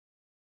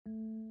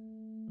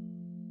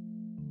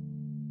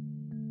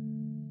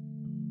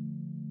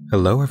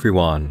Hello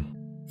everyone.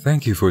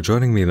 Thank you for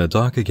joining me in the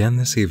dark again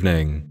this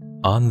evening,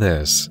 on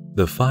this,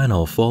 the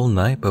final full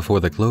night before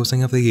the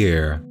closing of the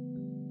year.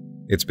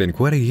 It's been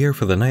quite a year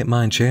for the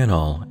Nightmind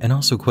channel, and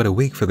also quite a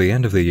week for the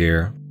end of the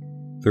year.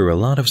 Through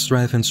a lot of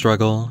strife and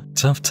struggle,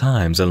 tough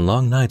times and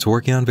long nights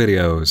working on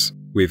videos,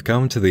 we've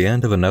come to the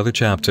end of another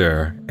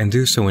chapter, and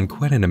do so in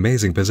quite an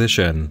amazing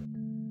position.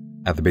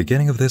 At the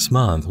beginning of this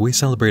month, we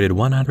celebrated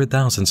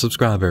 100,000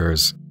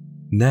 subscribers.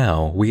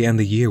 Now, we end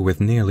the year with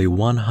nearly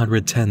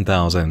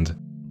 110,000.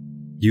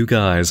 You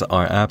guys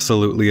are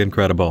absolutely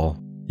incredible.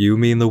 You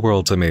mean the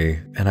world to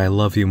me, and I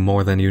love you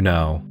more than you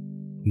know.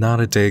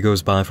 Not a day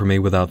goes by for me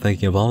without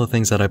thinking of all the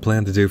things that I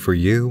plan to do for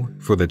you,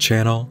 for the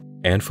channel,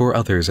 and for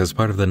others as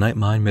part of the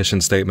Nightmind mission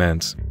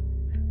statement.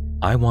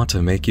 I want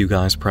to make you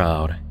guys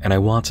proud, and I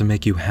want to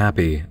make you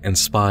happy,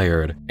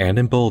 inspired, and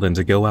emboldened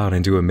to go out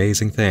and do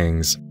amazing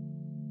things.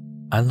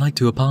 I'd like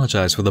to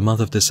apologize for the month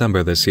of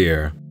December this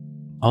year.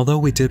 Although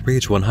we did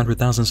reach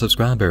 100,000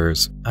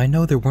 subscribers, I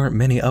know there weren't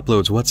many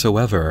uploads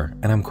whatsoever,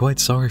 and I'm quite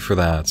sorry for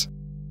that.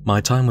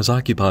 My time was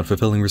occupied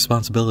fulfilling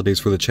responsibilities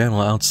for the channel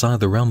outside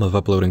the realm of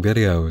uploading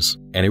videos,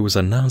 and it was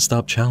a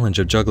non-stop challenge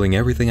of juggling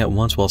everything at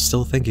once while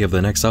still thinking of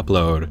the next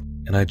upload,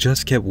 and I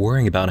just kept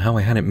worrying about how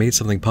I hadn't made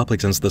something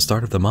public since the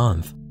start of the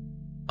month.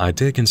 I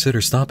did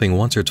consider stopping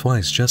once or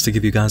twice just to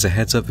give you guys a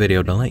heads-up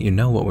video to let you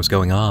know what was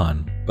going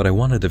on, but I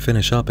wanted to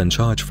finish up and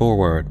charge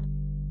forward.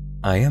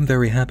 I am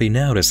very happy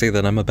now to say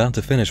that I'm about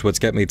to finish what's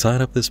kept me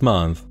tied up this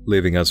month,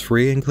 leaving us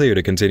free and clear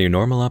to continue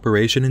normal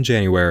operation in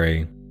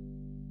January.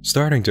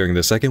 Starting during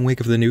the second week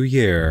of the new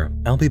year,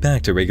 I'll be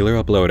back to regular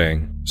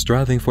uploading,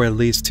 striving for at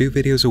least 2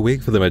 videos a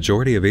week for the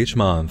majority of each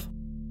month.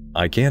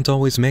 I can't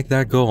always make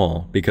that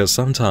goal, because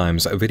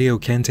sometimes a video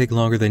can take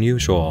longer than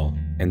usual,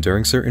 and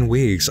during certain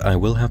weeks I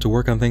will have to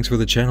work on things for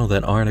the channel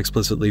that aren't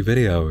explicitly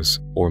videos,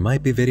 or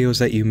might be videos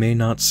that you may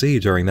not see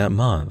during that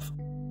month.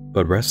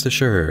 But rest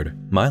assured,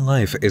 my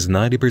life is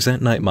 90%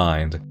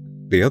 Nightmind.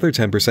 The other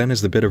 10% is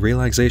the bit of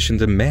relaxation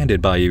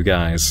demanded by you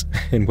guys,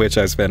 in which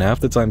I spend half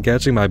the time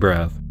catching my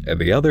breath,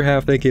 and the other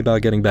half thinking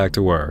about getting back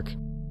to work.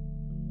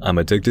 I'm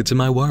addicted to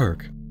my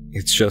work.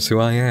 It's just who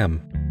I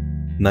am.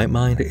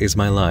 Nightmind is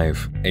my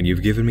life, and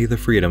you've given me the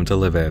freedom to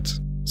live it,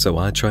 so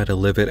I try to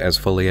live it as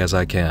fully as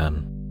I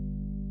can.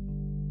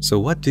 So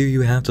what do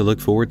you have to look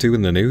forward to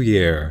in the new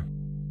year?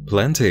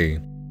 Plenty.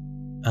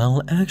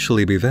 I'll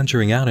actually be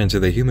venturing out into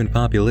the human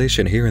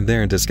population here and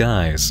there in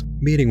disguise,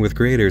 meeting with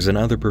creators and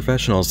other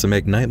professionals to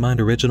make Nightmind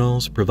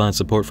originals, provide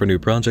support for new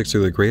projects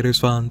through the Creators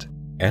Fund,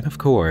 and of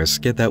course,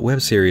 get that web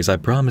series I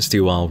promised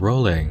you all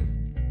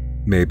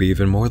rolling. Maybe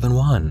even more than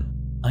one.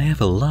 I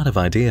have a lot of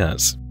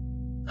ideas.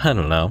 I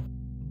don't know.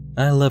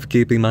 I love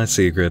keeping my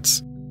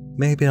secrets.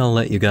 Maybe I'll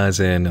let you guys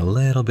in a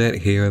little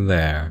bit here and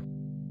there.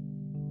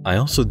 I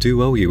also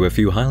do owe you a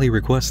few highly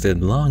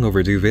requested, long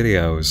overdue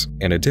videos,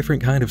 and a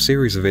different kind of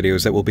series of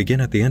videos that will begin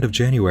at the end of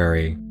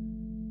January.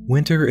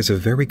 Winter is a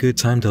very good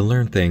time to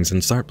learn things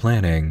and start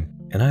planning,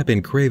 and I've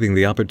been craving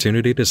the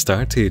opportunity to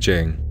start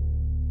teaching.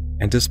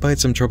 And despite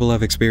some trouble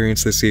I've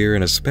experienced this year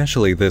and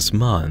especially this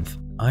month,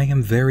 I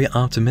am very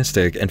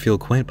optimistic and feel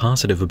quite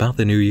positive about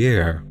the new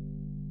year.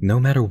 No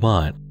matter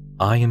what,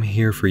 I am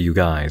here for you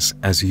guys,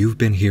 as you've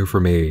been here for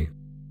me.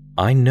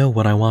 I know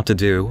what I want to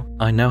do,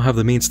 I now have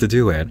the means to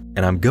do it,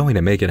 and I'm going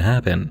to make it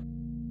happen.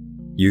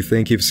 You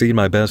think you've seen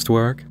my best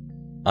work?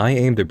 I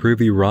aim to prove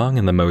you wrong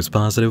in the most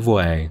positive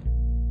way.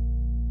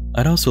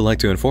 I'd also like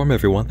to inform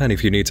everyone that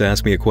if you need to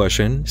ask me a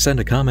question, send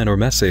a comment or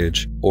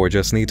message, or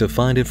just need to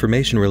find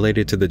information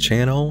related to the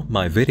channel,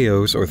 my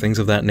videos, or things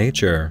of that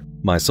nature,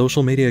 my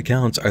social media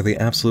accounts are the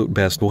absolute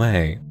best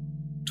way.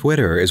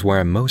 Twitter is where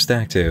I'm most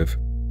active.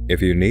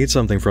 If you need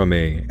something from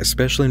me,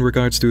 especially in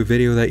regards to a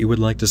video that you would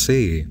like to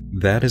see,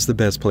 that is the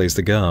best place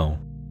to go.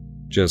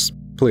 Just,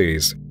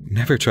 please,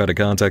 never try to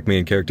contact me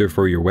in character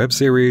for your web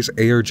series,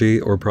 ARG,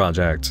 or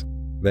project.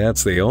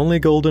 That's the only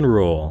golden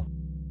rule.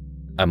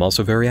 I'm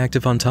also very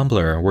active on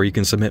Tumblr, where you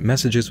can submit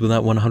messages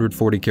without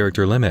 140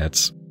 character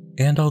limits.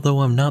 And although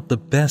I'm not the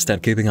best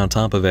at keeping on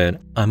top of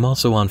it, I'm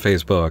also on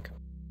Facebook.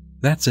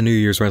 That's a New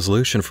Year's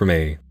resolution for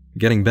me,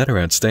 getting better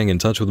at staying in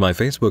touch with my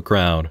Facebook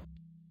crowd.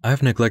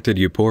 I've neglected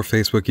you poor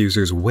Facebook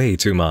users way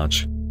too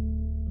much.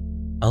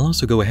 I'll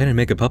also go ahead and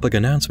make a public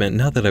announcement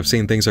now that I've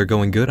seen things are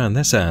going good on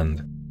this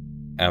end.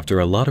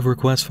 After a lot of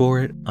requests for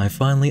it, I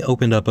finally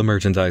opened up a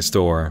merchandise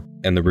store,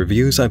 and the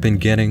reviews I've been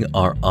getting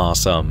are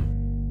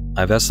awesome.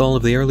 I've asked all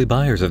of the early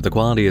buyers if the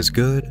quality is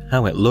good,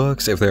 how it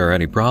looks, if there are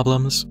any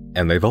problems,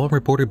 and they've all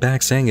reported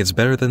back saying it's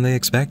better than they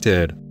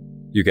expected.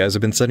 You guys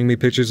have been sending me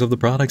pictures of the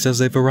products as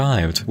they've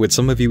arrived, with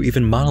some of you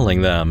even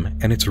modeling them,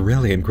 and it's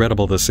really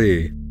incredible to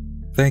see.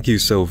 Thank you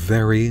so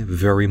very,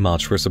 very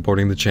much for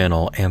supporting the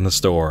channel and the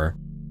store.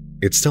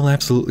 It still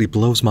absolutely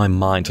blows my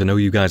mind to know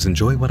you guys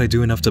enjoy what I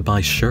do enough to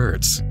buy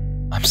shirts.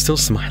 I'm still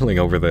smiling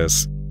over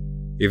this.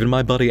 Even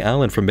my buddy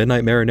Alan from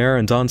Midnight Marinara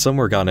and Dawn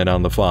Somewhere got in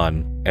on the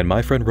fun, and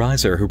my friend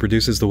Riser who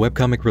produces the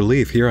webcomic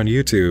Relief here on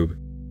YouTube.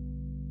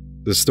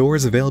 The store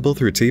is available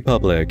through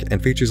TeePublic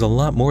and features a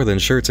lot more than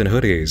shirts and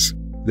hoodies.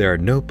 There are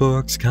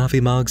notebooks,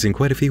 coffee mugs, and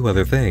quite a few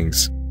other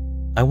things.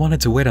 I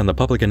wanted to wait on the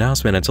public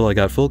announcement until I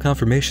got full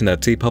confirmation that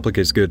TeePublic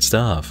is good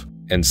stuff,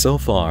 and so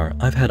far,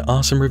 I've had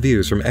awesome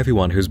reviews from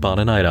everyone who's bought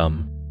an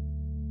item.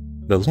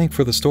 The link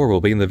for the store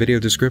will be in the video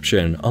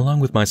description, along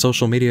with my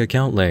social media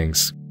account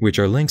links, which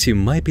are links you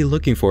might be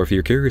looking for if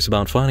you're curious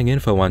about finding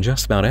info on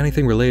just about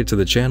anything related to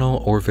the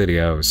channel or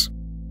videos.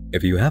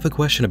 If you have a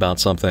question about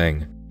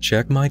something,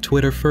 check my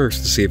Twitter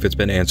first to see if it's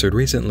been answered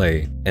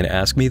recently, and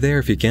ask me there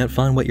if you can't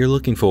find what you're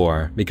looking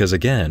for, because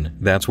again,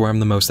 that's where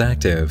I'm the most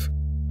active.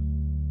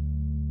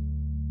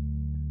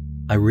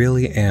 I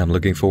really am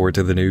looking forward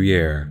to the new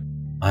year.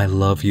 I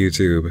love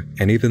YouTube,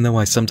 and even though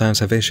I sometimes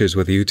have issues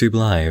with YouTube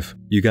Live,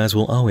 you guys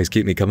will always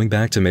keep me coming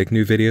back to make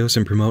new videos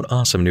and promote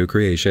awesome new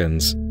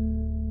creations.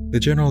 The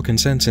general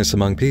consensus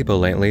among people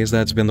lately is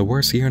that it's been the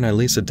worst year in at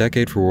least a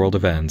decade for world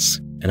events,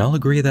 and I'll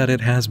agree that it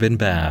has been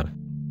bad.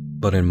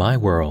 But in my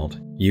world,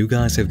 you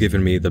guys have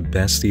given me the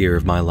best year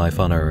of my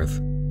life on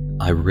Earth.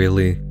 I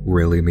really,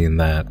 really mean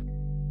that.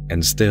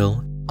 And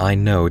still, I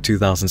know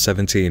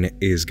 2017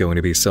 is going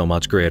to be so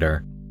much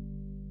greater.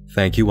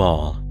 Thank you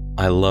all.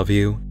 I love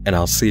you, and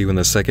I'll see you in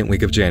the second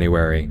week of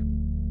January.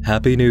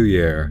 Happy New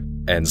Year,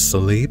 and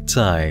sleep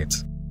tight.